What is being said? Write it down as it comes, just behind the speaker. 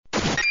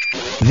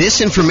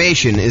This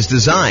information is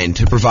designed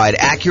to provide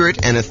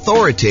accurate and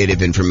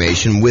authoritative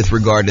information with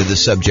regard to the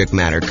subject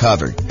matter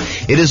covered.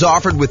 It is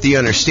offered with the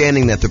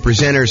understanding that the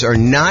presenters are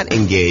not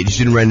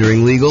engaged in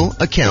rendering legal,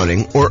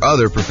 accounting, or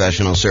other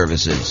professional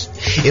services.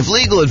 If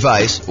legal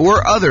advice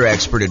or other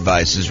expert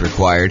advice is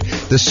required,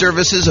 the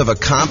services of a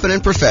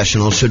competent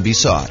professional should be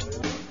sought.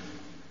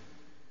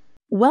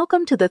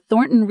 Welcome to the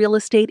Thornton Real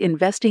Estate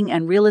Investing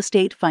and Real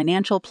Estate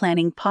Financial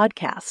Planning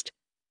Podcast.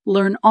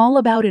 Learn all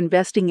about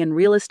investing in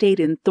real estate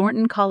in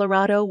Thornton,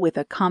 Colorado with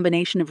a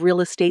combination of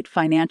real estate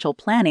financial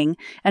planning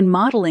and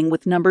modeling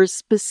with numbers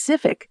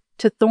specific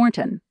to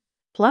Thornton,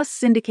 plus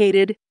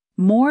syndicated,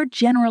 more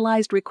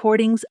generalized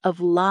recordings of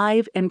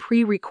live and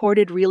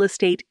pre-recorded real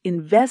estate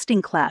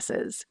investing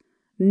classes,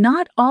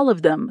 not all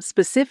of them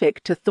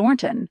specific to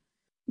Thornton.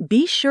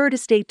 Be sure to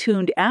stay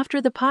tuned after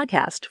the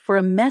podcast for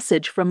a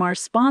message from our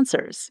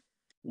sponsors.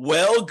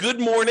 Well, good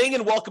morning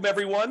and welcome,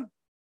 everyone.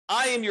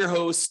 I am your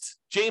host,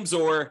 James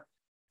Orr,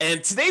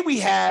 and today we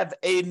have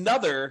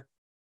another,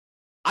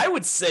 I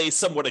would say,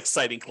 somewhat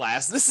exciting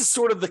class. This is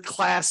sort of the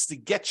class to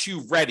get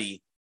you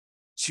ready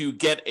to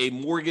get a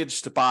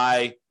mortgage to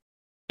buy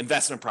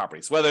investment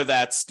properties, whether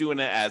that's doing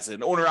it as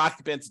an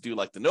owner-occupant to do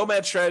like the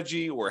nomad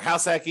strategy or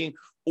house hacking,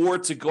 or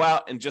to go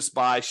out and just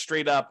buy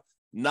straight up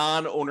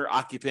non-owner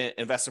occupant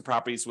investment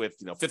properties with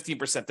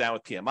 15% down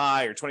with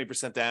PMI, or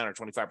 20% down, or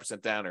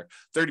 25% down, or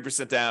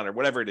 30% down, or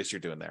whatever it is you're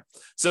doing there.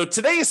 So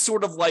today is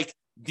sort of like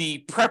the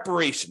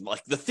preparation,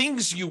 like the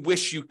things you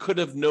wish you could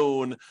have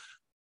known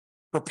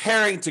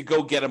preparing to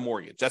go get a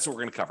mortgage. That's what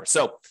we're going to cover.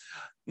 So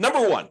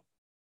number one,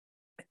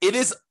 it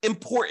is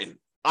important,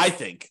 I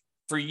think,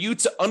 for you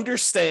to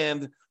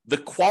understand the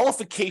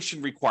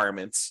qualification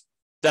requirements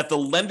that the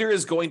lender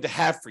is going to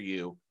have for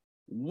you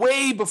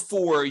way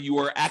before you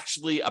are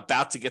actually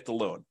about to get the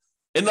loan.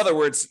 In other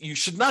words, you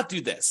should not do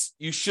this.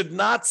 You should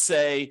not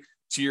say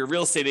to your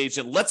real estate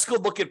agent, let's go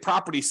look at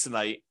properties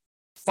tonight,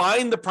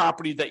 find the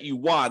property that you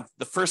want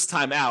the first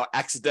time out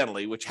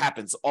accidentally, which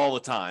happens all the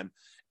time,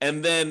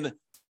 and then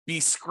be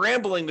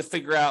scrambling to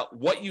figure out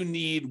what you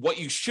need, what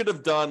you should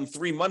have done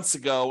 3 months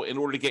ago in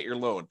order to get your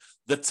loan.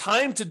 The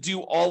time to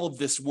do all of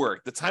this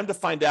work, the time to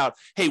find out,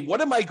 hey,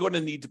 what am I going to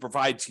need to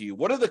provide to you?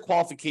 What are the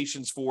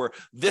qualifications for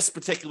this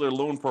particular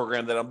loan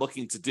program that I'm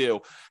looking to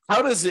do?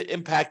 How does it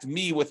impact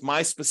me with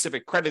my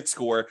specific credit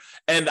score?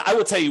 And I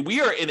will tell you,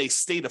 we are in a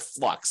state of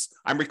flux.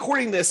 I'm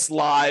recording this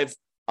live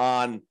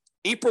on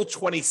April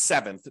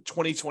 27th,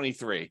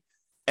 2023.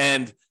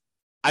 And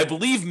I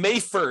believe May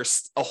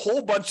 1st, a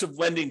whole bunch of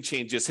lending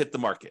changes hit the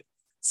market.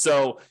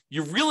 So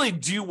you really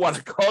do want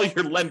to call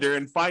your lender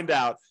and find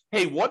out,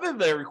 hey, what are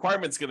the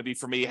requirements going to be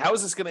for me? How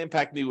is this going to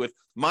impact me with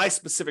my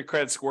specific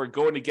credit score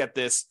going to get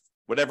this,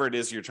 whatever it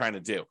is you're trying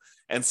to do?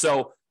 And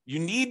so you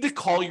need to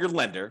call your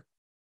lender.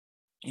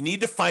 You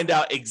need to find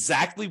out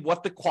exactly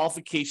what the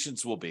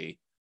qualifications will be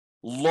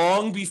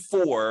long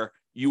before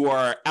you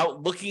are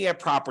out looking at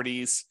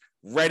properties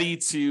ready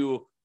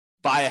to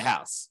buy a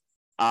house.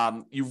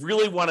 You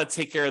really want to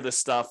take care of this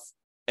stuff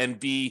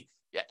and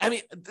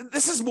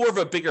this is more of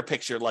a bigger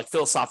picture, like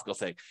philosophical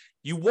thing.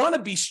 You want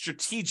to be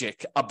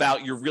strategic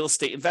about your real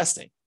estate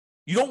investing.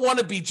 You don't want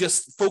to be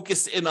just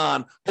focused in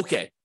on,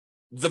 okay,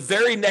 the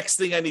very next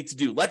thing I need to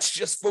do, let's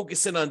just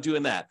focus in on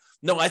doing that.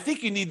 No, I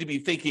think you need to be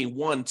thinking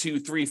 1, 2,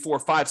 3, 4,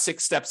 5,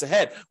 6 steps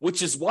ahead,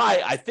 which is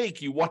why I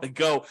think you want to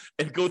go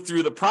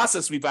through the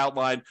process we've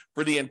outlined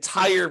for the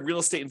entire real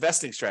estate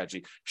investing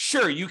strategy.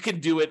 Sure, you can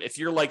do it if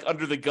you're like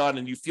under the gun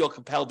and you feel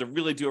compelled to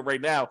really do it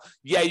right now.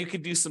 Yeah, you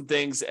can do some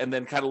things and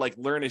then kind of like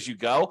learn as you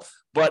go.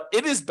 But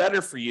it is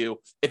better for you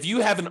if you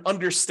have an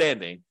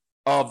understanding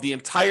of the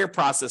entire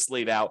process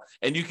laid out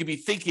and you can be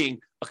thinking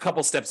a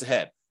couple steps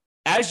ahead.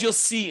 As you'll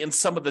see in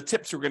some of the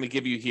tips we're going to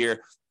give you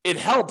here, it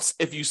helps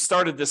if you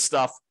started this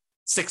stuff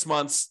 6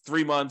 months,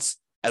 3 months,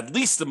 at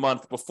least a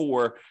month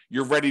before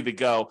you're ready to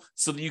go,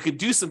 so that you can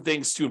do some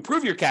things to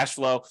improve your cash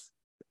flow,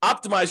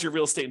 optimize your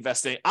real estate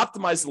investing,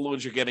 optimize the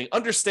loans you're getting,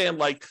 understand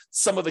like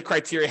some of the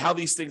criteria, how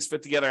these things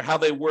fit together, how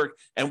they work,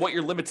 and what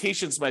your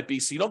limitations might be,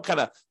 so you don't kind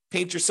of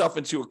paint yourself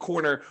into a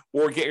corner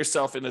or get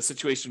yourself in a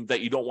situation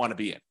that you don't want to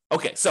be in.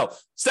 Okay, so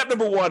step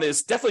number one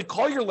is definitely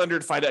call your lender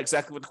to find out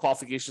exactly what the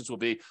qualifications will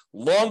be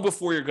long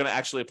before you're going to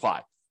actually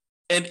apply.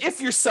 And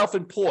if you're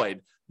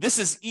self-employed, this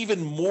is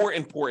even more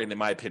important, in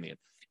my opinion.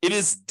 It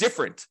is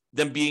different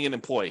than being an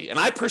employee. And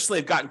I personally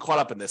have gotten caught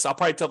up in this. I'll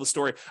probably tell the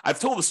story. I've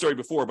told the story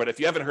before, but if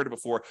you haven't heard it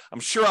before, I'm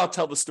sure I'll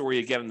tell the story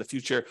again in the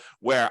future,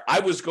 where I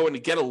was going to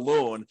get a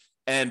loan.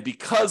 And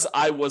because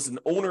I was an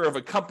owner of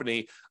a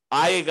company,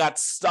 I got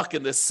stuck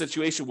in this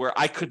situation where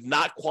I could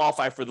not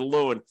qualify for the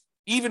loan,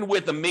 even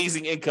with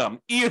amazing income,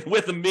 even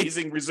with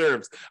amazing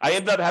reserves. I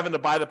ended up having to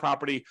buy the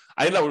property.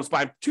 I ended up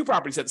buying 2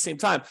 properties at the same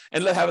time. I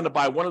ended up having to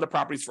buy one of the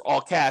properties for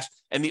all cash.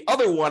 And the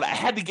other one, I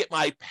had to get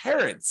my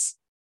parents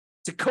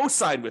to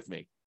co-sign with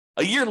me.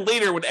 A year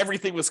later, when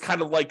everything was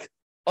kind of like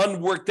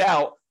unworked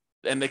out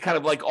and they kind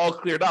of like all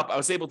cleared up, I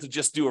was able to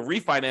just do a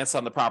refinance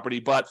on the property.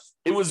 But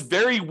it was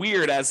very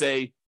weird as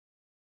a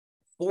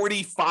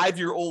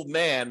 45-year-old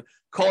man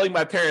calling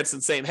my parents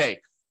and saying, hey,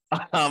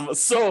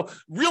 So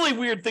really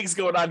weird things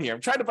going on here.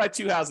 I'm trying to buy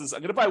 2 houses. I'm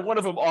going to buy one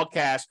of them all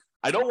cash.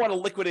 I don't want to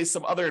liquidate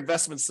some other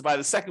investments to buy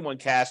the second one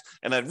cash,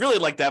 and I'd really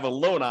like to have a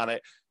loan on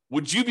it.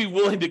 Would you be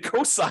willing to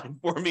co-sign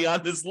for me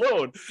on this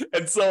loan?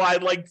 And so I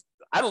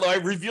don't know, I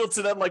revealed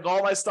to them like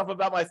all my stuff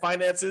about my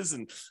finances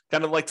and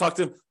kind of like talk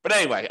to them. But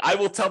anyway, I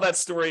will tell that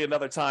story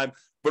another time.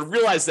 But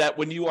realize that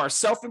when you are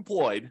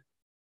self-employed,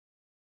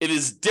 it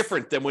is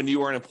different than when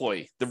you are an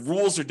employee. The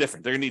rules are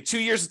different. They're going to need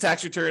 2 years of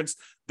tax returns.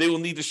 They will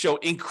need to show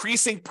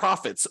increasing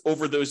profits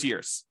over those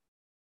years.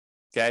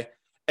 Okay.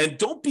 And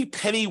don't be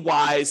penny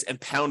wise and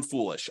pound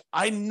foolish.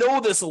 I know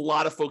there's a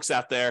lot of folks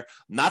out there,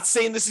 I'm not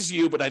saying this is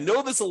you, but I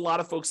know there's a lot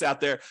of folks out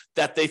there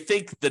that they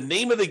think the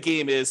name of the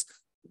game is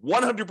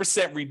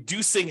 100%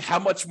 reducing how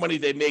much money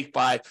they make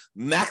by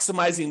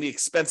maximizing the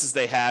expenses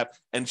they have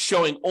and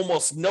showing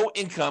almost no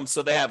income,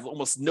 so they have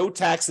almost no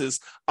taxes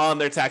on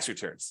their tax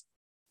returns.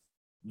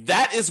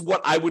 That is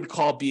what I would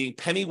call being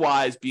penny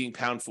wise, being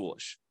pound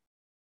foolish.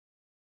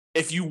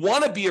 If you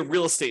want to be a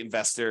real estate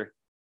investor,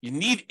 you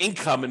need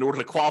income in order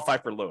to qualify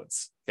for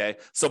loans, okay?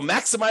 So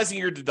maximizing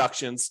your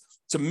deductions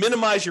to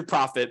minimize your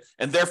profit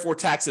and therefore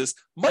taxes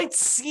might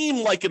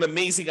seem like an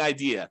amazing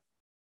idea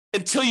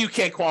until you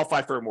can't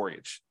qualify for a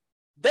mortgage.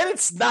 Then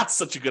it's not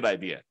such a good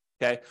idea,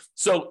 okay?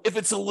 So if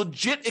it's a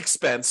legit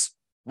expense,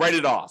 write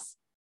it off.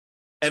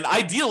 And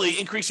ideally,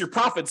 increase your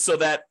profits so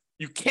that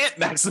you can't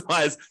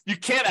maximize, you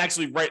can't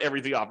actually write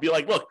everything off. Be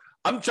like, look,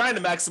 I'm trying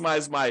to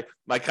maximize my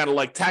kind of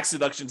like tax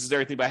deductions and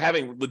everything by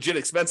having legit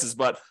expenses,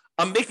 but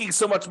I'm making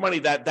so much money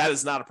that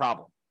is not a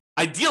problem.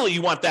 Ideally,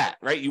 you want that,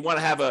 right? You want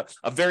to have a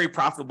very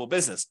profitable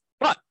business,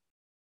 but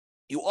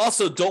you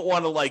also don't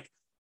want to like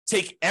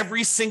take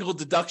every single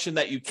deduction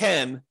that you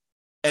can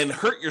and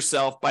hurt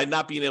yourself by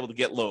not being able to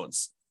get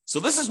loans. So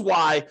this is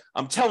why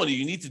I'm telling you,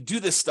 you need to do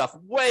this stuff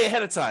way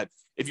ahead of time.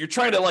 If you're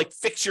trying to like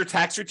fix your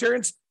tax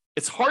returns,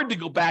 it's hard to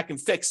go back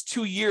and fix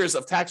 2 years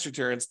of tax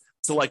returns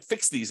to like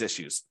fix these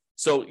issues.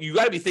 So you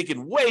got to be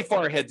thinking way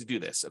far ahead to do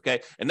this,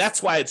 okay? And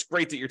that's why it's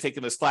great that you're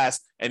taking this class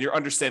and you're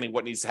understanding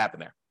what needs to happen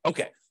there.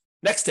 Okay,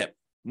 next tip,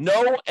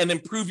 know and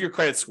improve your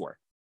credit score.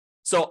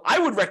 So I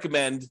would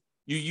recommend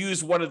you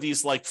use one of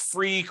these like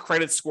free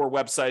credit score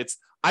websites.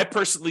 I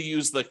personally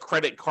use the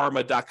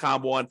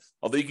creditkarma.com one,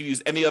 although you can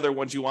use any other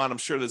ones you want. I'm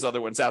sure there's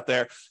other ones out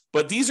there.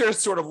 But these are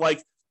sort of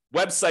like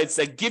websites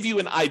that give you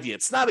an idea.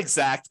 It's not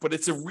exact, but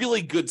it's a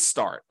really good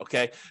start,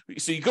 okay?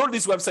 So you go to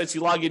these websites,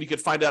 you log in, you can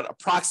find out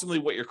approximately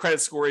what your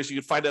credit score is. You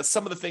can find out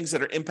some of the things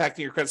that are impacting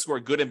your credit score,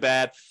 good and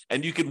bad,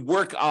 and you can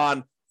work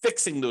on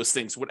fixing those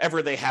things,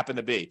 whatever they happen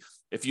to be.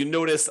 If you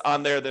notice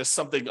on there's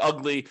something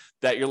ugly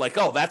that you're like,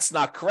 oh, that's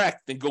not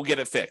correct, then go get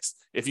it fixed.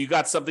 If you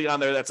got something on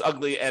there that's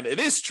ugly and it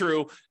is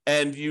true,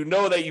 and you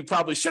know that you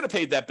probably should have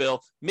paid that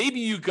bill,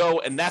 maybe you go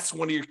and that's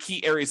one of your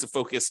key areas of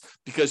focus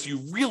because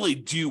you really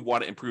do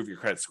want to improve your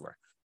credit score.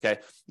 Okay.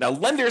 Now,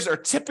 lenders are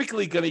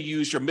typically going to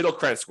use your middle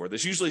credit score.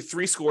 There's usually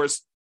 3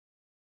 scores.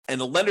 And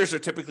the lenders are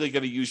typically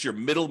going to use your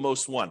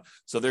middlemost one.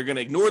 So they're going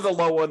to ignore the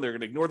low one, they're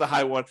going to ignore the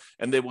high one,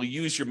 and they will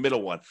use your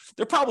middle one.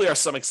 There probably are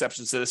some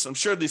exceptions to this. I'm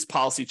sure these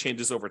policy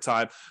changes over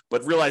time,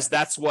 but realize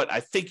that's what I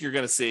think you're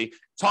going to see.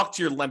 Talk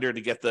to your lender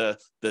to get the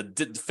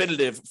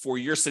definitive for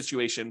your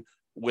situation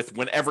with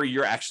whenever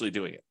you're actually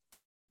doing it.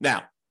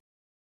 Now,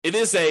 it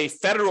is a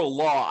federal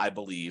law, I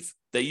believe,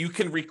 that you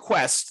can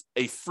request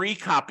a free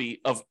copy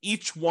of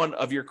each one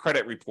of your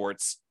credit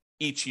reports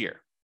each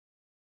year.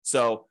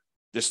 So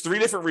there's 3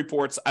 different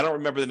reports. I don't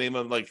remember the name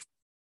of them, like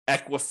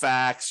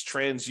Equifax,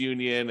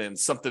 TransUnion, and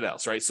something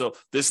else, right? So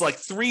there's like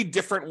 3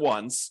 different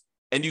ones,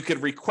 and you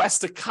can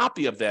request a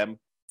copy of them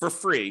for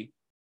free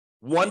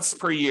once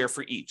per year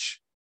for each.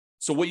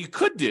 So what you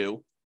could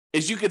do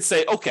is you could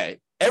say, okay,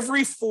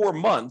 every 4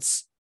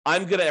 months,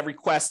 I'm going to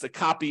request a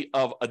copy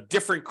of a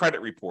different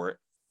credit report,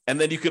 and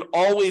then you could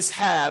always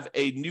have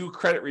a new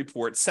credit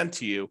report sent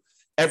to you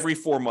every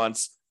 4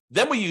 months.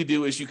 Then what you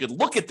do is you could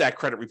look at that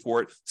credit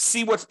report,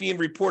 see what's being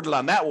reported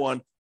on that one,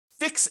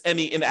 fix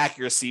any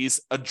inaccuracies,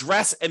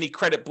 address any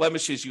credit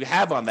blemishes you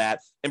have on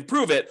that,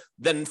 improve it.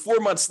 Then 4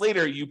 months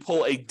later, you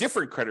pull a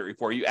different credit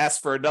report. You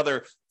ask for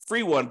another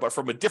free one, but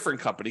from a different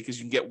company because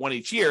you can get one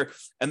each year.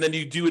 And then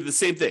you do the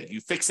same thing.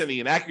 You fix any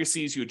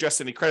inaccuracies, you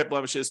address any credit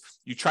blemishes,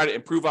 you try to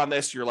improve on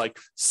this. You're like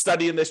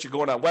studying this, you're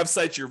going on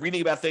websites, you're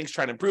reading about things,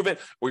 trying to improve it,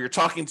 or you're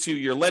talking to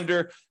your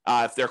lender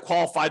if they're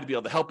qualified to be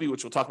able to help you,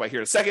 which we'll talk about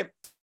here in a second.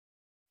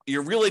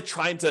 You're really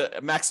trying to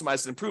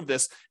maximize and improve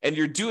this, and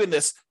you're doing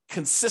this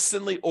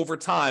consistently over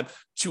time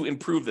to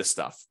improve this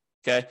stuff,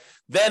 okay?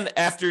 Then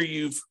after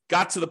you've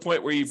got to the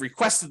point where you've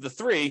requested the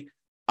 3,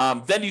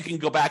 then you can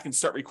go back and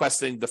start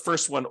requesting the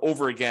first one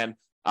over again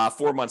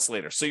 4 months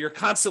later. So you're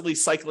constantly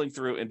cycling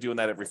through and doing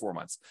that every 4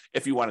 months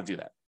if you want to do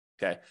that,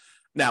 okay?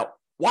 Now,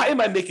 why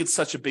am I making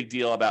such a big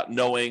deal about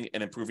knowing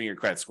and improving your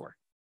credit score?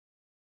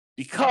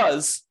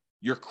 Because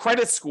your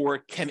credit score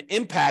can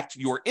impact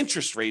your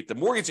interest rate, the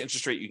mortgage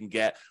interest rate you can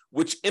get,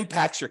 which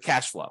impacts your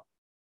cash flow.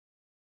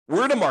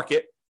 We're in a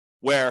market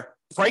where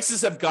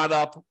prices have gone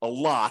up a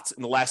lot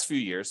in the last few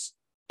years.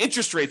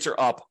 Interest rates are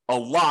up a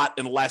lot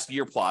in the last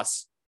year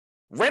plus.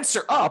 Rents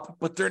are up,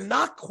 but they're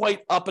not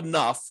quite up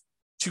enough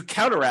to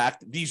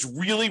counteract these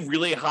really,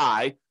 really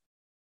high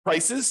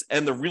prices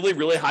and the really,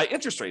 really high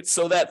interest rates,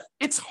 so that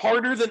it's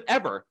harder than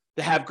ever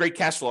to have great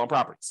cash flow on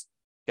properties.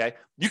 Okay.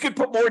 You can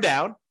put more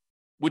down,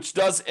 which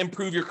does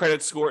improve your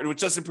credit score, and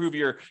which does improve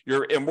your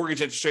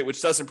mortgage interest rate,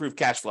 which does improve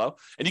cash flow.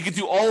 And you can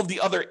do all of the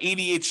other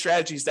 88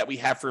 strategies that we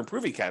have for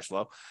improving cash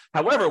flow.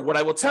 However, what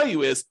I will tell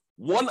you is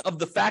one of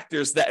the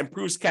factors that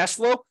improves cash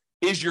flow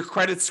is your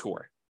credit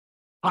score.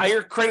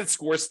 Higher credit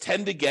scores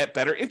tend to get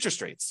better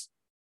interest rates.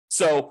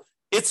 So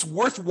it's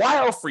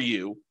worthwhile for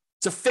you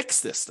to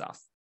fix this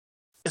stuff,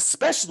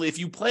 especially if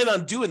you plan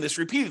on doing this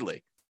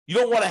repeatedly. You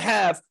don't want to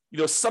have,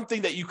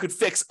 something that you could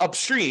fix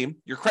upstream,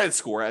 your credit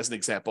score as an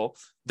example,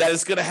 that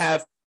is going to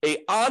have an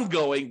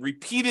ongoing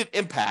repeated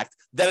impact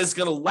that is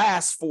going to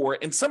last for,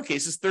 in some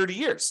cases, 30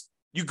 years.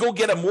 You go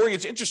get a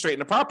mortgage interest rate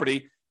in a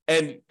property,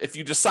 and if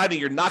you decide that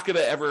you're not going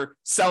to ever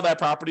sell that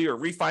property or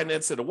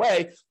refinance it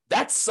away,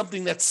 that's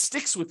something that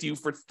sticks with you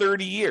for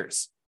 30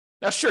 years.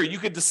 Now, sure, you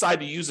could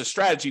decide to use a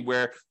strategy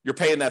where you're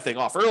paying that thing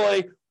off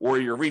early, or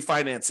you're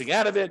refinancing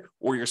out of it,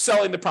 or you're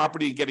selling the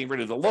property and getting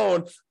rid of the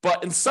loan.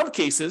 But in some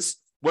cases,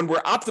 when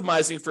we're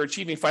optimizing for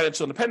achieving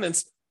financial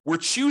independence, we're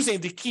choosing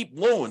to keep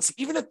loans,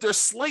 even if they're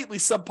slightly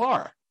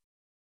subpar.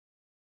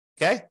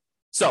 Okay?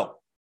 So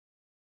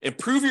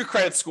improve your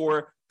credit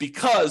score,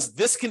 because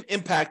this can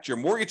impact your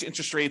mortgage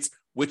interest rates,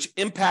 which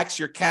impacts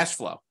your cash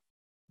flow.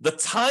 The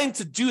time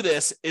to do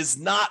this is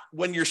not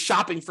when you're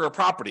shopping for a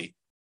property.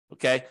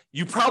 Okay,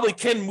 you probably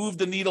can move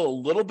the needle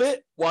a little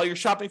bit while you're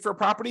shopping for a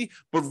property,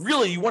 but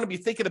really you want to be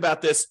thinking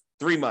about this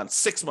 3 months,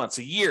 6 months,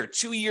 a year,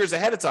 2 years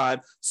ahead of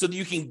time, so that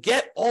you can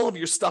get all of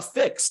your stuff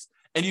fixed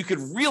and you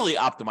can really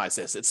optimize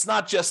this. It's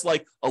not just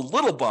like a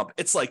little bump,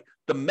 it's like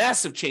the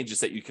massive changes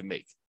that you can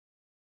make.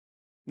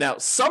 Now,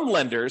 some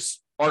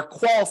lenders are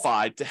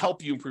qualified to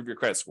help you improve your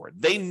credit score.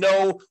 They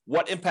know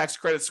what impacts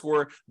credit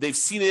score. They've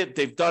seen it,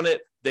 they've done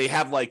it. They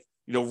have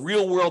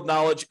real world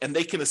knowledge, and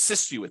they can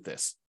assist you with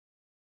this.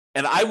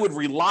 And I would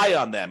rely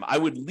on them. I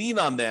would lean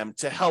on them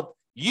to help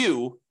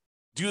you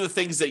do the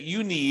things that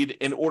you need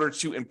in order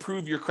to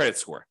improve your credit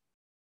score.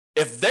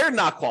 If they're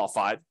not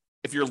qualified,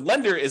 if your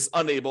lender is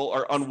unable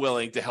or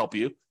unwilling to help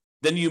you,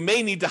 then you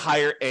may need to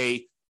hire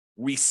a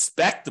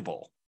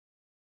respectable,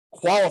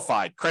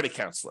 qualified credit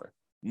counselor,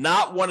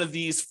 not one of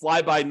these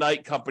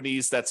fly-by-night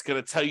companies that's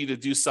going to tell you to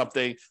do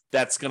something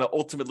that's going to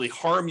ultimately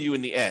harm you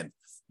in the end.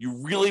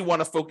 You really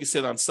want to focus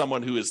in on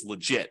someone who is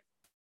legit.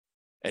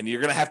 And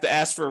you're going to have to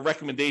ask for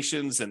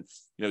recommendations and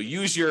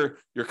use your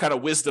kind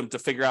of wisdom to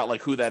figure out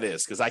who that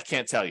is, because I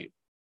can't tell you.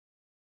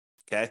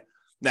 Okay.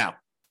 Now,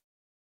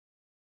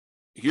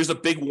 here's a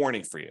big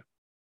warning for you.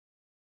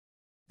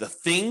 The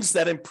things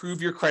that improve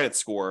your credit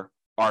score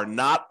are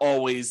not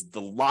always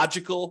the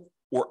logical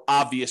or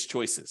obvious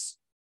choices.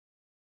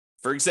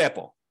 For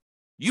example,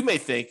 you may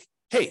think,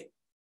 hey,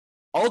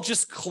 I'll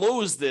just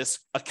close this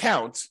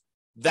account.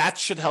 That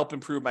should help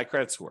improve my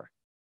credit score.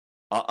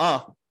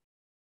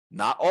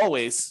 Not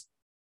always.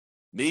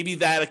 Maybe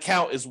that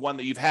account is one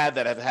that you've had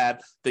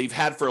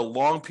for a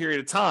long period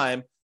of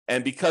time,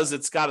 and because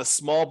it's got a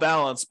small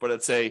balance, but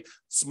it's a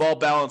small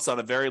balance on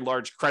a very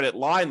large credit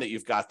line that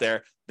you've got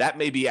there, that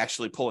may be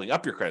actually pulling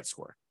up your credit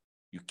score.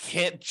 You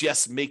can't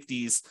just make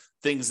these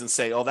things and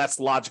say, oh, that's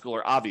logical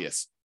or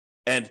obvious.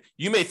 And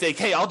you may think,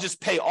 hey, I'll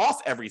just pay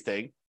off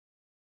everything.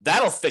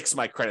 That'll fix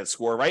my credit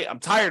score, right? I'm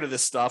tired of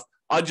this stuff.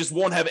 I just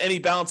won't have any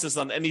balances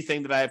on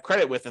anything that I have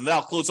credit with, and then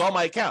I'll close all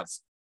my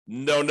accounts.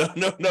 No.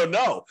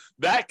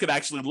 That could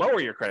actually lower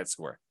your credit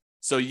score.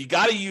 So you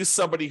got to use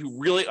somebody who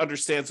really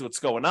understands what's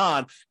going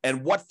on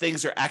and what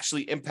things are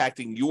actually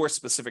impacting your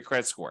specific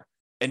credit score.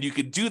 And you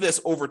can do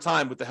this over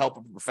time with the help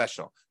of a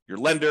professional, your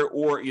lender,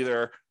 or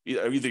either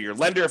your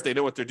lender if they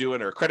know what they're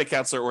doing, or a credit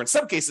counselor, or in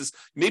some cases,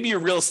 maybe your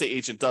real estate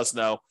agent does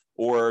know,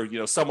 or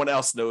someone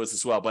else knows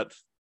as well. But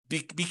be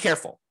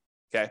careful.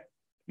 Okay.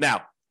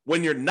 Now,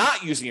 when you're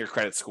not using your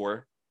credit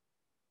score,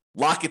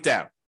 lock it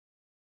down.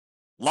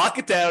 Lock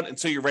it down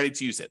until you're ready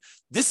to use it.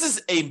 This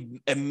is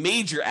a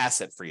major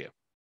asset for you.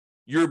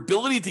 Your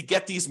ability to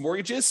get these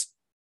mortgages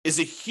is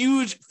a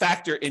huge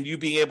factor in you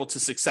being able to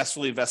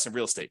successfully invest in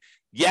real estate.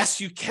 Yes,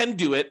 you can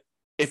do it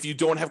if you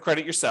don't have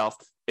credit yourself,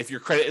 if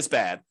your credit is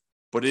bad,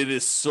 but it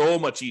is so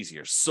much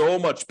easier, so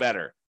much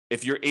better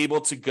if you're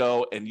able to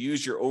go and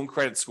use your own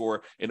credit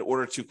score in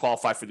order to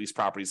qualify for these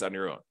properties on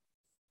your own.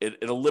 It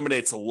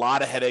eliminates a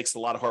lot of headaches, a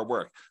lot of hard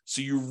work.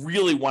 So you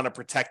really want to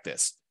protect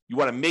this. You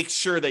want to make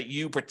sure that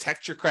you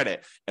protect your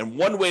credit. And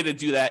one way to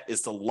do that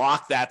is to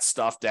lock that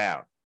stuff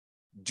down.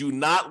 Do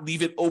not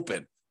leave it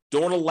open.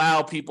 Don't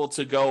allow people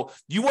to go.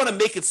 You want to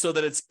make it so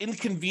that it's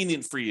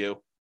inconvenient for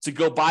you to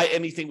go buy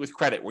anything with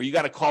credit, where you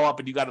got to call up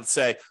and you got to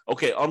say,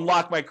 okay,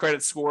 unlock my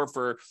credit score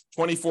for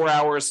 24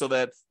 hours so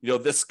that,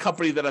 this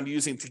company that I'm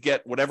using to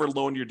get whatever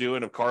loan you're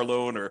doing, a car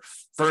loan or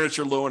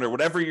furniture loan or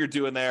whatever you're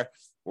doing there,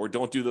 or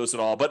don't do those at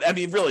all. But I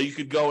mean, really, you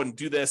could go and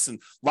do this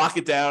and lock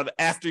it down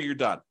after you're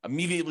done.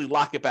 Immediately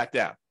lock it back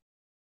down.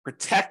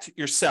 Protect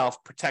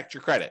yourself, protect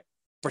your credit,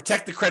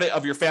 protect the credit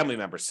of your family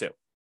members too.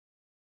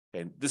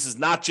 And this is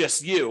not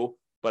just you,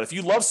 But if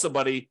you love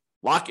somebody,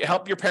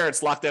 help your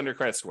parents lock down their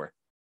credit score,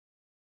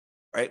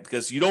 right?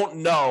 Because you don't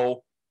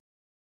know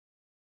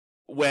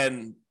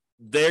when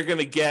they're going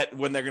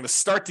to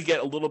start to get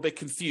a little bit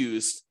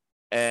confused,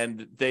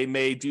 and they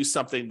may do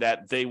something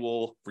that they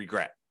will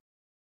regret.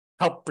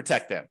 Help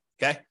protect them,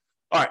 okay?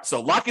 All right,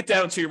 so lock it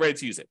down until you're ready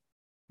to use it.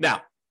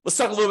 Now, let's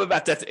talk a little bit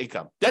about debt to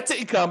income. Debt to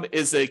income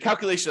is a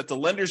calculation that the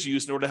lenders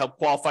use in order to help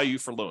qualify you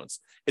for loans.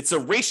 It's a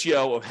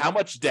ratio of how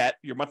much debt,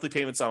 your monthly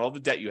payments on all the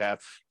debt you have,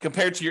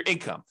 compared to your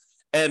income.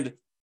 And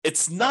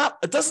it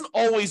doesn't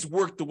always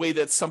work the way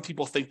that some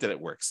people think that it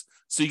works.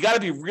 So you got to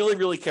be really,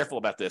 really careful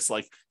about this.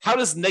 Like, how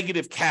does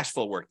negative cash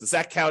flow work? Does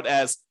that count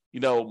as,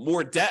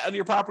 more debt on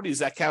your property? Does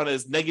that count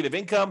as negative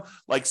income?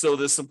 So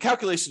there's some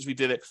calculations we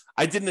did it.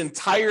 I did an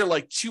entire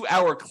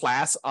 2-hour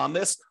class on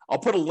this. I'll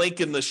put a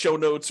link in the show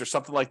notes or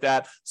something like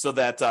that so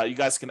that you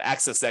guys can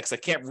access that, because I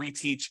can't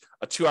reteach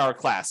a 2-hour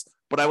class.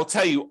 But I will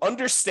tell you,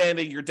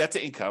 understanding your debt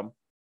to income,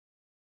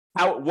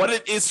 what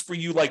it is for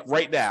you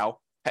right now,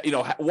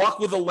 walk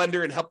with a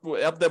lender and help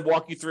them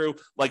walk you through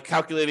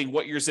calculating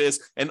what yours is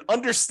and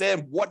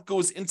understand what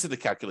goes into the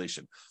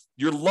calculation.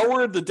 Your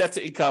lower the debt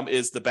to income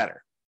is, the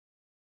better.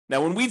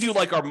 Now, when we do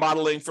our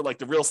modeling for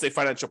the real estate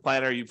financial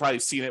planner, you've probably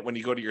seen it when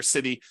you go to your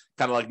city,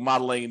 kind of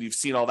modeling, and you've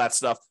seen all that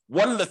stuff.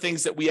 One of the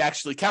things that we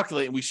actually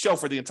calculate and we show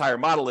for the entire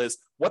model is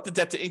what the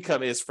debt to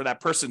income is for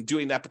that person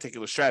doing that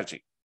particular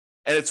strategy.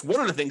 And it's one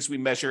of the things we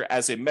measure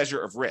as a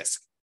measure of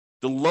risk.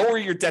 The lower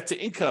your debt to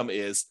income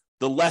is,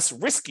 the less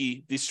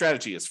risky the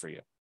strategy is for you.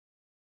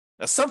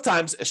 Now,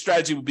 sometimes a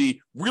strategy would be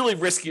really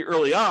risky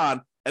early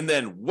on and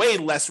then way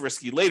less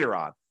risky later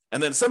on.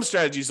 And then some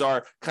strategies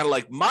are kind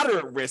of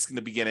moderate risk in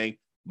the beginning,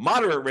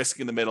 moderate risk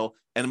in the middle,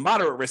 and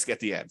moderate risk at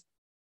the end.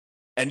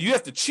 And you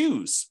have to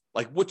choose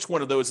which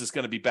one of those is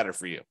going to be better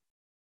for you.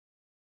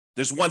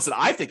 There's ones that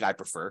I think I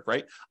prefer,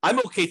 right? I'm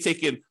okay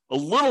taking a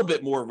little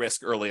bit more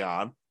risk early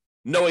on,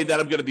 knowing that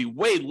I'm going to be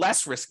way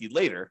less risky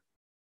later.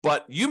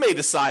 But you may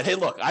decide, hey,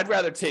 look, I'd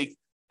rather take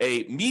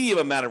a medium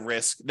amount of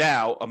risk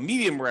now, a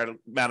medium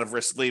amount of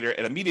risk later,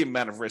 and a medium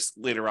amount of risk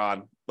later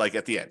on,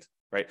 at the end,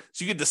 right?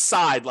 So you can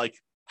decide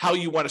how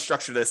you want to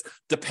structure this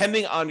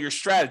depending on your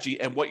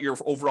strategy and what your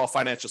overall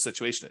financial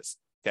situation is,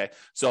 okay?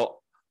 So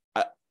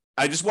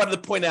I just wanted to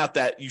point out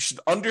that you should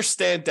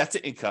understand debt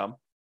to income,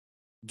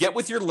 get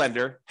with your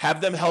lender, have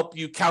them help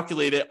you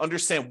calculate it,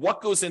 understand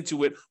what goes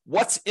into it,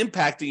 what's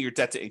impacting your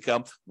debt to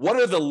income, what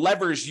are the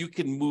levers you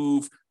can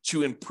move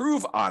to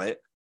improve on it.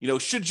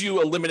 Should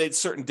you eliminate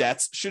certain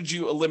debts? Should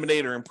you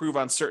eliminate or improve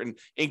on certain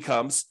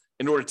incomes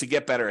in order to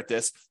get better at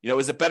this?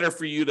 Is it better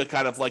for you to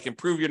kind of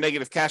improve your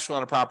negative cash flow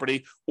on a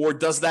property, or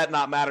does that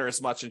not matter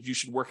as much and you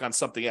should work on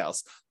something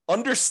else?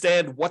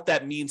 Understand what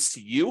that means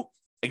to you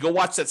and go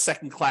watch that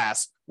second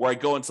class where I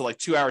go into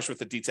 2 hours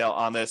worth of detail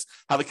on this,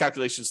 how the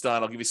calculation is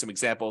done. I'll give you some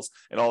examples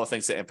and all the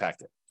things that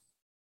impact it.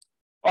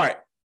 All right.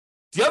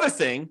 The other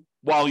thing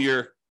while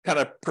you're kind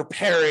of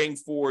preparing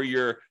for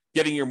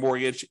getting your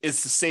mortgage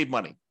is to save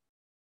money.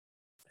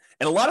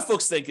 And a lot of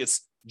folks think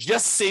it's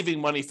just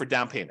saving money for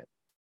down payment.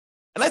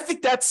 And I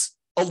think that's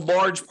a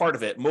large part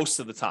of it most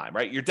of the time,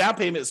 right? Your down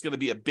payment is going to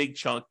be a big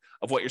chunk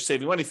of what you're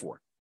saving money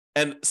for.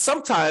 And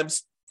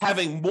sometimes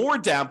having more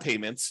down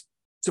payments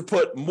to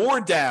put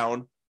more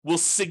down will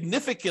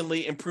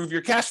significantly improve your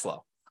cash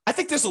flow. I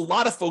think there's a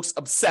lot of folks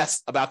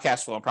obsessed about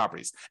cash flow on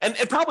properties, and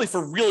probably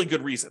for really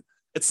good reason.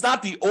 It's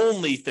not the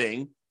only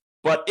thing,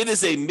 but it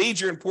is a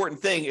major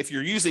important thing if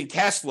you're using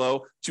cash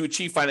flow to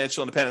achieve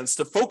financial independence,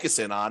 to focus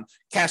in on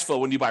cash flow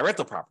when you buy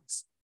rental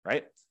properties,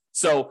 right?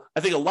 So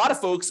I think a lot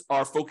of folks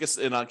are focused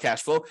in on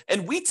cash flow,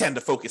 and we tend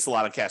to focus a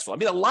lot on cash flow. I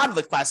mean, a lot of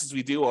the classes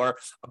we do are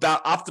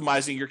about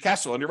optimizing your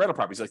cash flow on your rental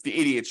properties, like the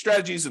 88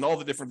 strategies and all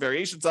the different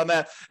variations on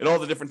that and all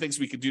the different things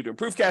we could do to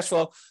improve cash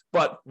flow.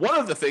 But one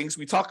of the things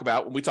we talk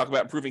about when we talk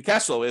about improving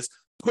cash flow is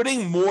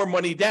putting more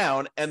money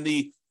down and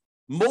the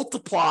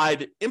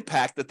multiplied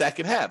impact that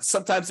can have.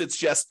 Sometimes it's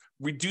just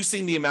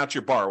reducing the amount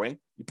you're borrowing.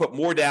 You put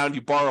more down,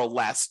 you borrow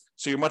less,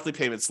 so your monthly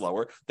payment's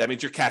lower. That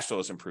means your cash flow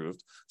is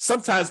improved.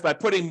 Sometimes by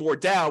putting more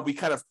down, we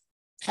kind of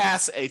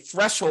pass a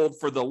threshold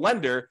for the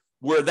lender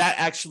where that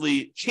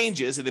actually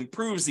changes and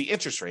improves the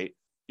interest rate.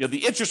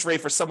 The interest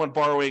rate for someone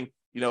borrowing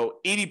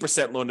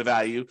 80% loan to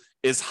value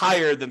is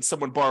higher than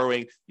someone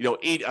borrowing, a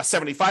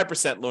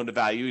 75% loan to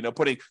value,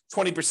 putting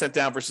 20%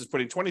 down versus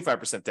putting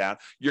 25% down.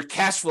 Your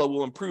cash flow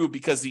will improve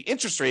because the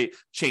interest rate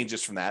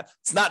changes from that.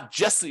 It's not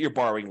just that you're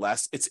borrowing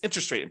less, it's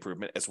interest rate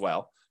improvement as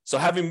well. So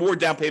having more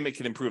down payment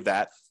can improve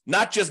that.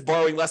 Not just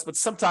borrowing less, but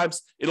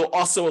sometimes it'll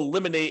also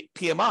eliminate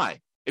PMI.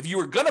 If you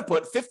were going to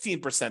put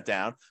 15%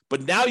 down,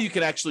 but now you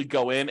can actually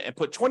go in and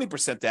put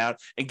 20% down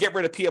and get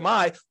rid of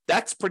PMI,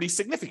 that's pretty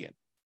significant.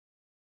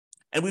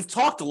 And we've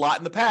talked a lot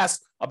in the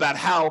past about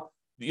how,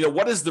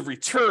 what is the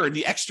return,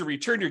 the extra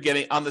return you're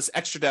getting on this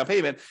extra down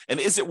payment, and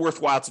is it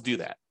worthwhile to do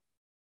that?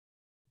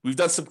 We've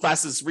done some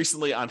classes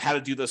recently on how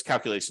to do those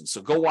calculations,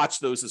 so go watch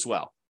those as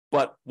well.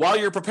 But while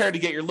you're prepared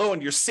to get your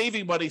loan, you're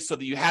saving money so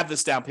that you have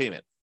this down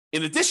payment.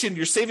 In addition,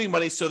 you're saving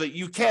money so that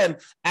you can,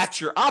 at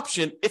your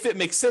option, if it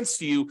makes sense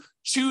to you,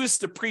 choose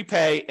to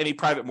prepay any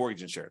private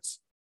mortgage insurance.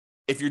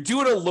 if you're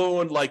doing a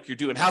loan like you're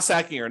doing house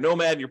hacking or a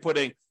nomad, and you're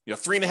putting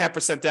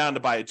 3.5% down to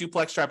buy a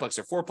duplex, triplex,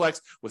 or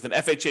fourplex with an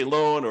FHA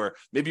loan, or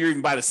maybe you're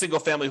even buying a single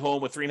family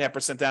home with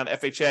 3.5% down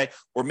FHA,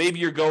 or maybe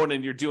you're going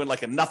and you're doing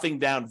like a nothing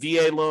down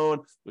VA loan,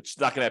 which is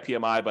not going to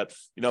have PMI, but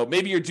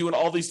maybe you're doing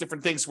all these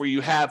different things where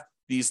you have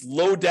these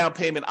low down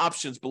payment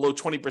options below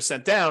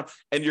 20% down,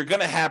 and you're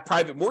going to have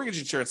private mortgage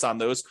insurance on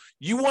those.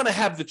 You want to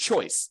have the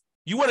choice.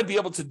 You want to be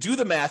able to do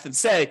the math and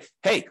say,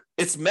 hey,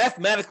 it's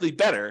mathematically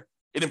better.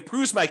 It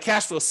improves my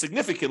cash flow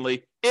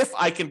significantly if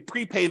I can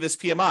prepay this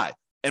PMI.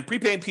 And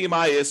prepaying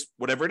PMI is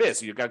whatever it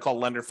is. You've got to call a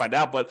lender to find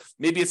out, but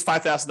maybe it's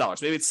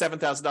 $5,000, maybe it's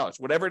 $7,000,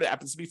 whatever it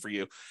happens to be for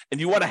you. And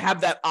you want to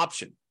have that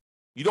option.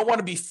 You don't want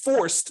to be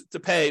forced to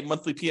pay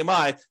monthly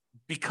PMI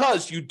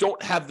because you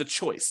don't have the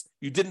choice.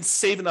 You didn't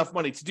save enough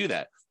money to do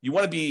that. You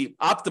want to be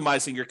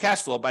optimizing your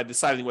cash flow by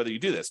deciding whether you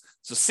do this.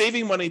 So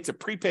saving money to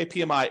prepay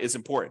PMI is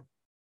important.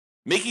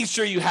 Making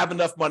sure you have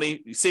enough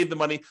money, you save the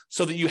money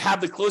so that you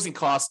have the closing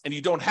costs and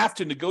you don't have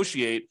to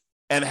negotiate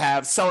and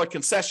have seller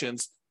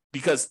concessions,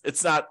 because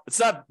it's not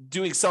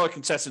doing seller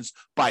concessions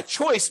by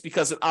choice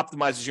because it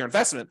optimizes your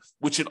investment,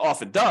 which it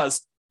often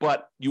does,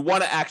 but you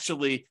want to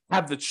actually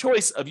have the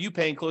choice of you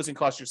paying closing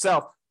costs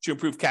yourself to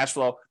improve cash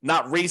flow,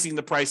 not raising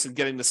the price and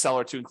getting the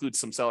seller to include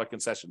some seller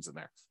concessions in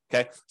there.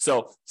 Okay,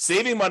 so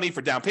saving money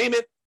for down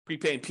payment,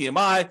 prepaying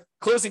PMI,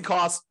 closing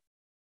costs,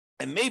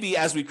 and maybe,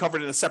 as we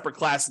covered in a separate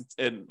class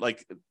and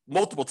like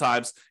multiple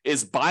times,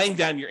 is buying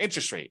down your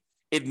interest rate.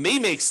 It may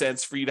make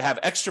sense for you to have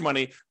extra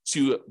money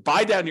to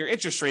buy down your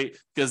interest rate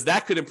because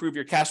that could improve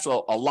your cash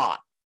flow a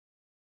lot.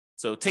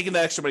 So taking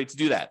that extra money to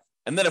do that.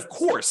 And then, of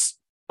course,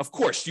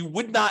 you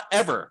would not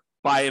ever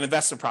buy an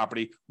investment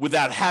property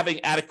without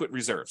having adequate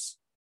reserves.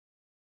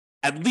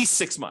 At least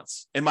 6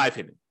 months, in my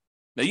opinion.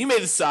 Now, you may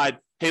decide,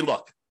 hey,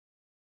 look,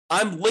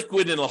 I'm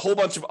liquid in a whole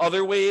bunch of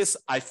other ways.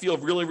 I feel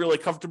really, really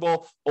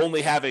comfortable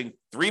only having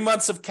 3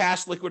 months of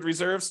cash liquid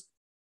reserves.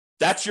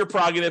 That's your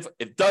prerogative.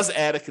 It does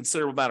add a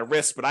considerable amount of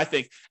risk, but I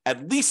think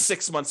at least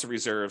 6 months of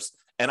reserves.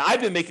 And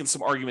I've been making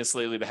some arguments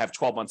lately to have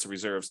 12 months of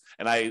reserves.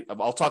 And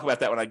I'll talk about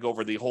that when I go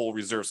over the whole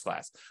reserves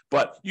class.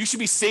 But you should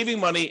be saving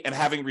money and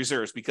having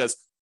reserves because,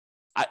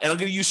 and I'm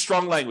going to use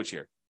strong language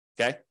here,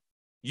 okay?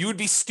 You would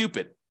be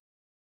stupid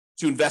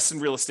to invest in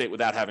real estate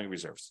without having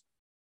reserves,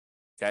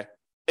 okay?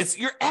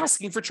 You're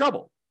asking for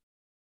trouble.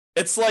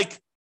 It's like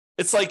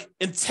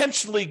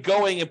intentionally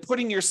going and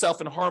putting yourself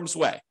in harm's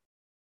way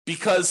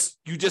because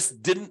you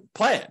just didn't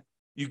plan.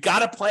 You got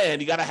to plan.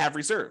 You got to have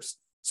reserves.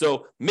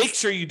 So make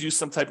sure you do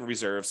some type of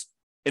reserves.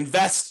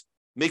 Invest.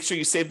 Make sure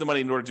you save the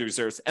money in order to do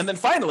reserves. And then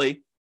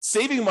finally,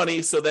 saving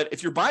money so that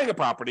if you're buying a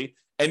property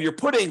and you're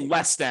putting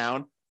less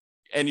down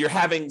and you're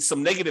having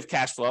some negative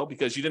cash flow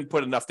because you didn't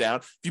put enough down.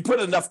 If you put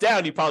enough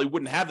down, you probably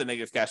wouldn't have the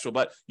negative cash flow,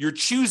 but you're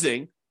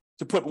choosing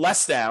to put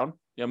less down.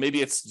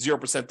 Maybe it's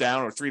 0%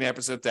 down or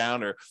 3.5%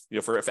 down, or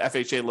for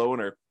FHA loan,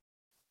 or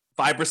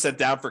 5%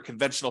 down for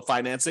conventional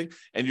financing,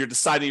 and you're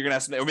deciding you're going to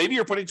have some, or maybe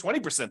you're putting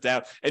 20%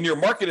 down, and your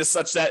market is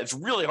such that it's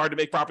really hard to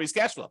make properties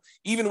cash flow,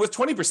 even with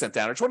 20%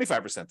 down or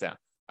 25% down.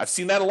 I've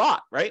seen that a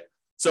lot, right?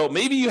 So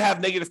maybe you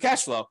have negative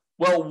cash flow.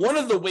 Well, one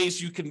of the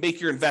ways you can make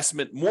your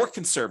investment more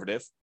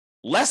conservative,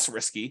 less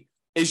risky,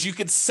 is you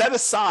can set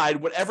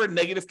aside whatever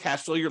negative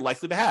cash flow you're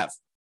likely to have,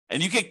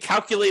 and you can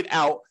calculate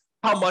out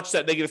how much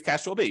that negative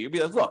cash flow will be. You'll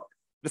be like, look,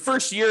 the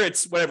first year,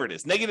 it's whatever it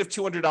is, negative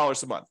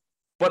 $200 a month.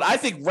 But I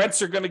think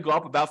rents are going to go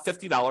up about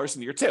 $50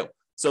 in year two.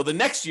 So the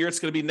next year, it's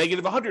going to be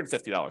negative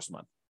 $150 a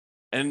month.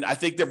 And I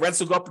think that rents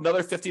will go up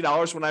another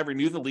 $50 when I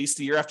renew the lease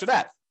the year after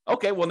that.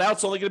 Okay, well, now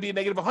it's only going to be a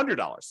negative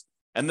 $100.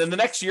 And then the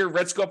next year,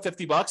 rents go up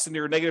 $50 and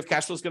your negative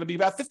cash flow is going to be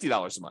about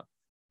 $50 a month.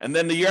 And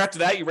then the year after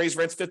that, you raise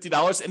rents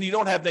 $50 and you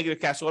don't have negative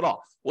cash flow at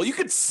all. Well, you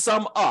could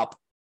sum up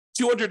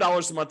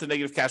 $200 a month in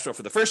negative cash flow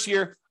for the first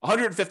year,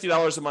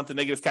 $150 a month in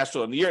negative cash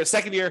flow in the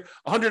second year,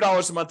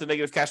 $100 a month in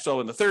negative cash flow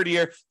in the third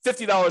year,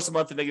 $50 a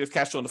month in negative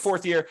cash flow in the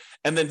fourth year,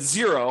 and then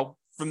zero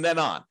from then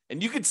on.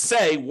 And you could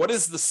say, what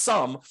is the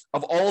sum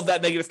of all of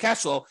that negative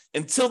cash flow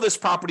until this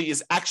property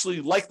is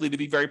actually likely to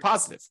be very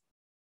positive?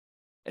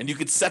 And you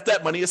could set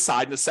that money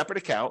aside in a separate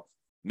account,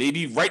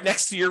 maybe right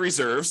next to your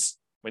reserves,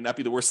 might not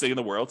be the worst thing in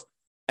the world,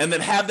 and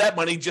then have that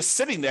money just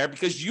sitting there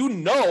because you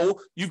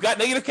know you've got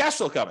negative cash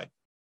flow coming.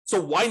 So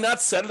why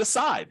not set it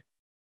aside?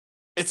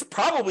 It's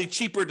probably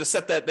cheaper to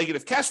set that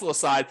negative cash flow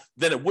aside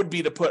than it would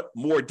be to put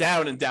more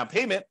down in down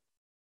payment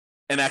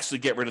and actually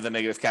get rid of the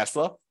negative cash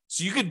flow.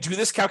 So you could do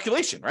this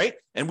calculation, right?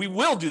 And we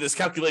will do this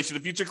calculation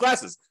in future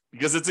classes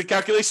because it's a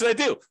calculation I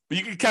do. But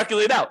you can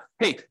calculate out,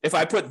 hey, if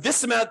I put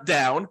this amount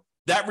down,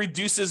 that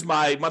reduces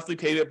my monthly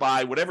payment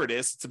by whatever it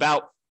is. It's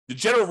about, the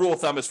general rule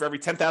of thumb is for every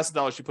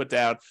 $10,000 you put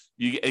down,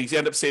 you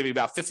end up saving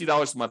about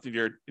 $50 a month in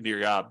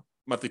your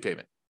monthly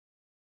payment.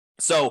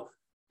 So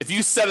if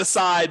you set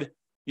aside,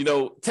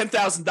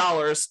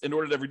 $10,000 in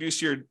order to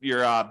reduce your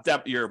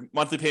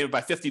monthly payment by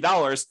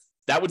 $50,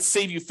 that would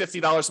save you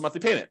 $50 a monthly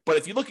payment. But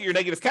if you look at your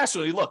negative cash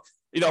flow,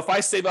 if I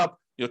save up,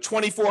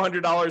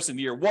 $2,400 in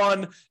year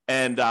one,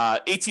 and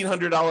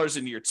 $1,800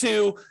 in year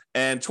two,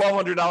 and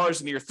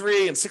 $1,200 in year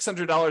three, and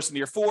 $600 in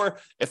year four.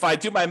 If I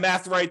do my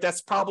math right,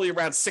 that's probably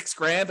around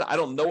 $6,000. I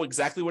don't know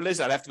exactly what it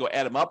is. I'd have to go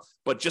add them up,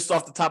 but just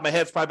off the top of my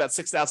head, it's probably about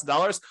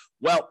 $6,000.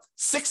 Well,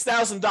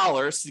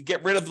 $6,000 to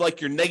get rid of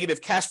like your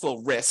negative cash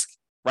flow risk,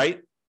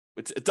 right?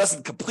 It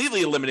doesn't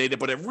completely eliminate it,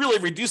 but it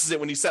really reduces it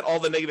when you set all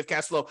the negative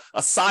cash flow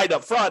aside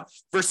up front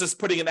versus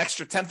putting an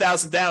extra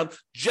 $10,000 down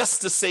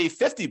just to save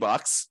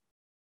 $50.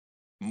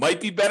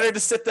 Might be better to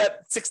set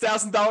that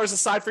 $6,000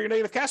 aside for your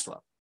negative cash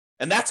flow.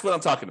 And that's what I'm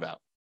talking about.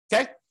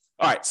 Okay.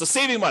 All right. So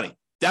saving money,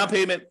 down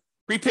payment,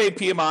 prepaid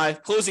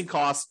PMI, closing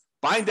costs,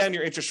 buying down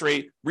your interest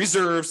rate,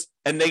 reserves,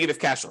 and negative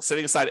cash flow,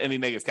 setting aside any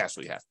negative cash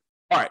flow you have.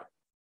 All right.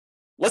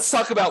 Let's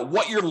talk about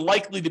what you're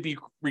likely to be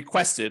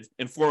requested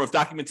in form of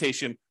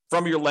documentation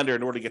from your lender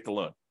in order to get the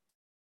loan.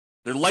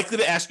 They're likely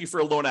to ask you for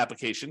a loan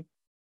application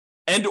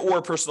and or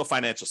a personal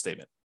financial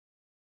statement.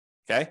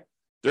 Okay.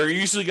 They're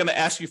usually going to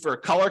ask you for a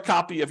color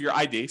copy of your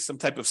ID, some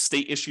type of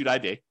state-issued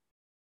ID,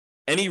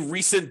 any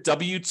recent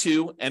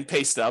W-2 and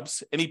pay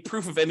stubs, any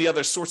proof of any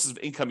other sources of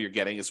income you're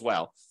getting as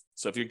well.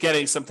 So if you're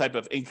getting some type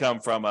of income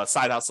from a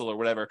side hustle or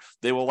whatever,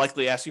 they will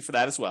likely ask you for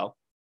that as well.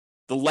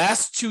 The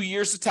last 2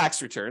 years of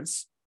tax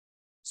returns.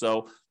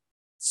 So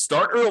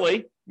start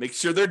early, make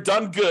sure they're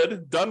done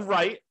good, done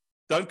right,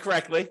 done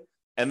correctly,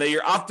 and that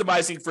you're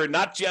optimizing for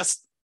not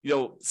just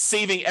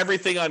saving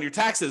everything on your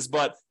taxes,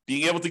 but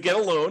being able to get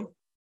a loan.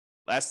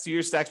 Last 2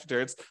 years tax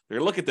returns, they're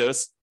going to look at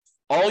those.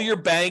 All your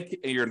bank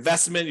and your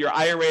investment, your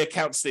IRA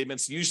account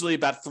statements, usually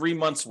about 3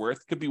 months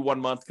worth. Could be 1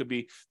 month, could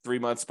be 3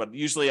 months, but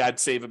usually I'd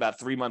save about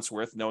 3 months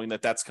worth knowing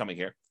that that's coming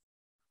here.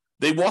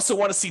 They also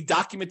want to see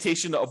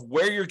documentation of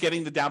where you're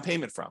getting the down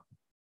payment from.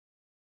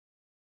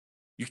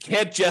 You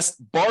can't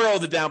just borrow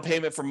the down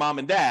payment from mom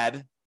and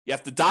dad. You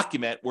have to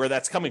document where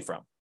that's coming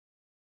from.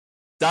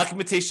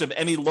 Documentation of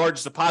any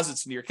large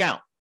deposits in your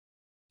account.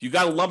 If you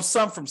got a lump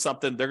sum from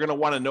something, they're going to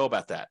want to know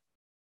about that.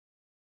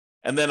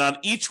 And then on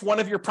each one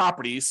of your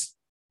properties,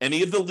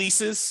 any of the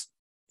leases,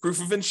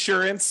 proof of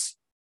insurance,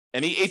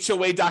 any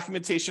HOA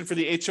documentation for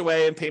the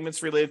HOA and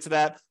payments related to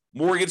that,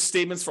 mortgage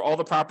statements for all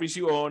the properties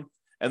you own.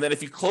 And then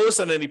if you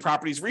closed on any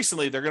properties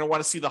recently, they're going to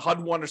want to see the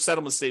HUD-1 or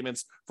settlement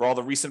statements for all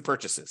the recent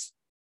purchases.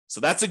 So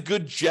that's a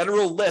good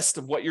general list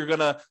of what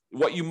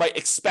you might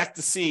expect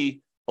to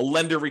see a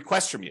lender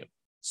request from you.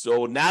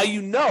 So now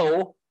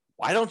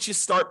why don't you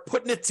start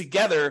putting it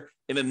together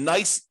in a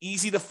nice,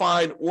 easy to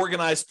find,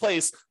 organized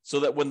place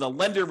so that when the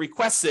lender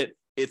requests it,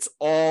 it's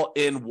all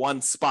in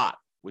one spot,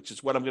 which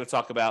is what I'm going to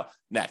talk about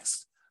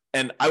next.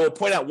 And I will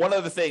point out one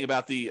other thing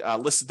about the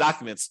list of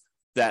documents,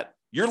 that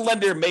your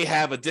lender may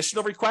have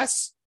additional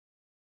requests.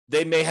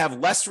 They may have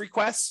less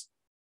requests.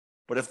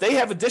 But if they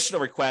have additional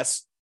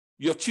requests,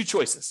 you have two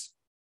choices.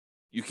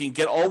 You can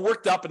get all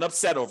worked up and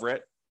upset over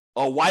it.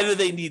 Oh, why do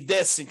they need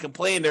this and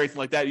complain and everything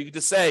like that? You can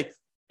just say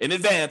in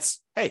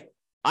advance, hey,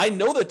 I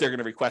know that they're going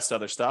to request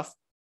other stuff.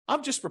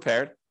 I'm just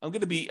prepared. I'm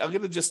going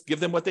to just give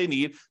them what they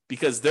need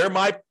because they're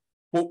my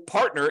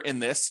partner in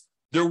this.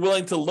 They're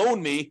willing to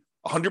loan me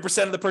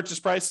 100% of the purchase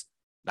price,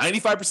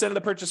 95% of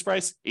the purchase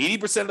price,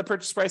 80% of the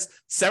purchase price,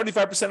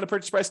 75% of the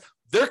purchase price.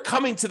 They're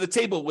coming to the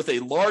table with a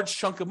large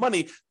chunk of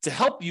money to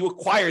help you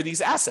acquire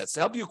these assets, to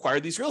help you acquire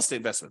these real estate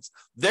investments.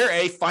 They're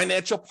a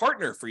financial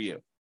partner for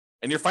you.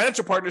 And your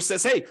financial partner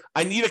says, hey,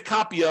 I need a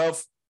copy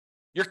of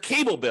your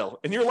cable bill.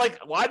 And you're like,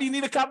 why do you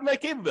need a copy of my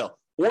cable bill?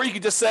 Or you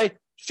could just say,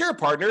 sure,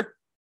 partner,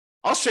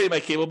 I'll show you my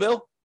cable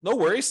bill. No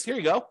worries. Here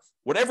you go.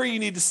 Whatever you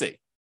need to see.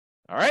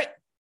 All right.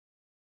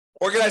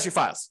 Organize your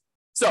files.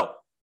 So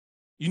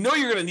you're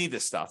going to need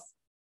this stuff.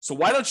 So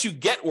why don't you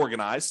get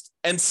organized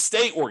and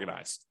stay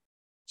organized?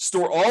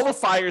 Store all the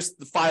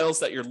files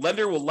that your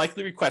lender will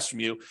likely request from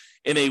you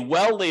in a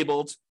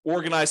well-labeled,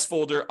 organized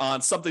folder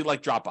on something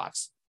like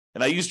Dropbox.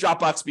 And I use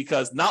Dropbox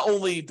because not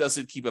only does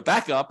it keep a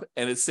backup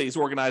and it stays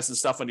organized and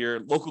stuff on your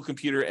local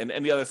computer and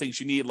any other things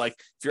you need, like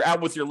if you're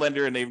out with your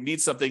lender and they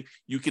need something,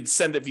 you can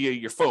send it via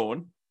your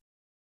phone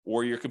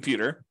or your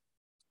computer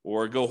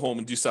or go home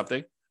and do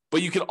something.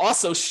 But you can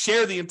also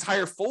share the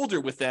entire folder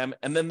with them,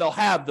 and then they'll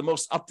have the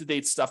most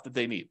up-to-date stuff that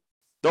they need.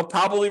 They'll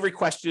probably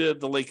request you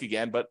the link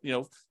again, but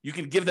you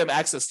can give them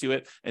access to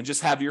it and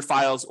just have your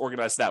files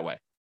organized that way.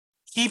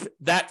 Keep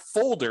that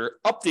folder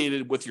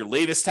updated with your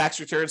latest tax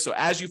return. So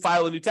as you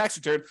file a new tax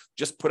return,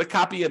 just put a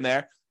copy in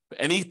there.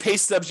 Any pay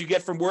stubs you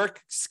get from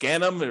work, scan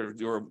them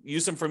or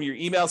use them from your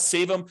email,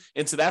 save them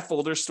into that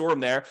folder, store them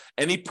there.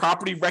 Any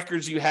property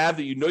records you have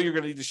that you're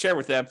going to need to share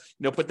with them,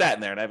 put that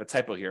in there. And I have a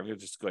typo here. I'm going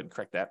to just go ahead and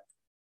correct that.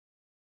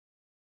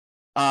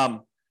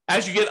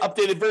 As you get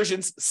updated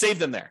versions, save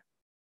them there.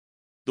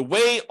 That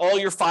way all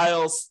your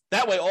files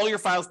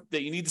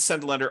that you need to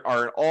send to lender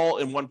are all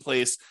in one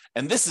place.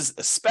 And this is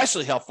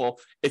especially helpful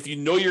if you're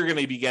going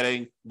to be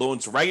getting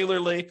loans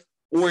regularly,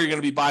 or you're going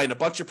to be buying a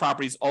bunch of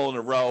properties all in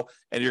a row,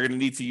 and you're going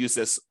to need to use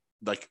this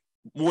like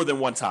more than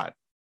one time.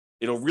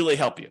 It'll really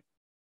help you.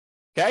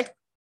 Okay?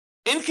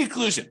 In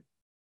conclusion,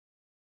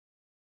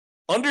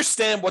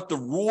 understand what the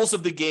rules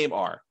of the game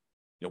are.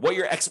 what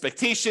your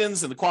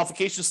expectations and the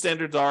qualification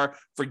standards are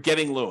for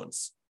getting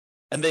loans.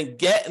 And then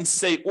get and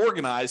stay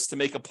organized to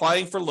make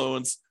applying for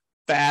loans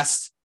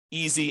fast,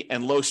 easy,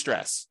 and low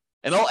stress.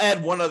 And I'll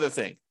add one other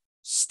thing.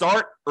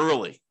 Start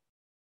early.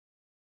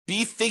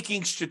 Be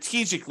thinking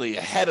strategically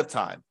ahead of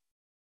time.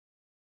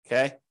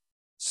 Okay?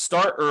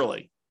 Start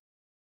early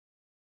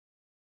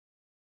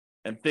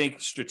and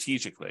think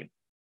strategically.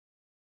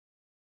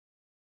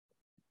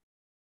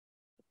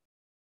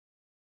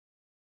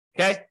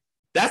 Okay?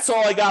 That's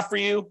all I got for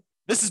you.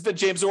 This has been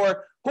James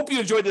Orr. Hope you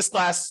enjoyed this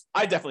class.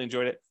 I definitely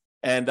enjoyed it.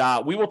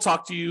 And we will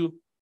talk to you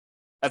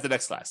at the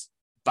next class.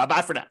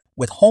 Bye-bye for now.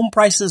 With home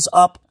prices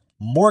up,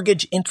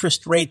 mortgage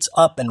interest rates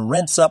up, and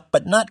rents up,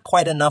 but not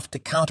quite enough to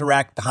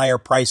counteract the higher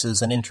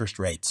prices and interest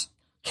rates.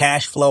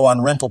 Cash flow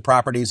on rental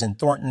properties in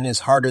Thornton is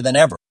harder than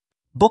ever.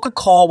 Book a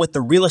call with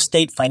the Real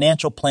Estate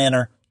Financial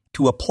Planner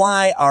to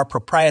apply our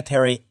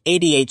proprietary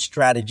 88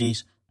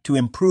 strategies to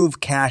improve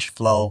cash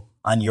flow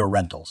on your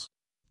rentals.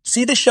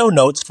 See the show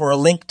notes for a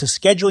link to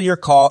schedule your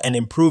call and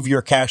improve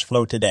your cash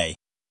flow today.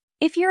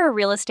 If you're a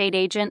real estate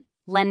agent,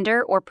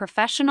 lender, or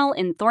professional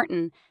in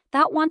Thornton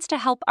that wants to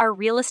help our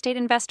real estate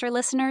investor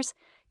listeners,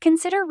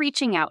 consider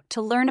reaching out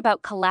to learn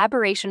about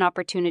collaboration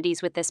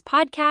opportunities with this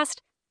podcast.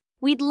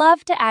 We'd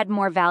love to add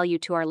more value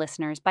to our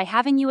listeners by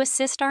having you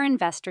assist our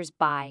investors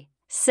buy,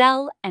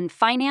 sell, and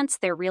finance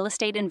their real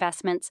estate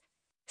investments.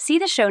 See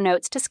the show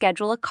notes to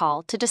schedule a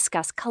call to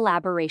discuss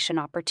collaboration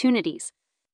opportunities.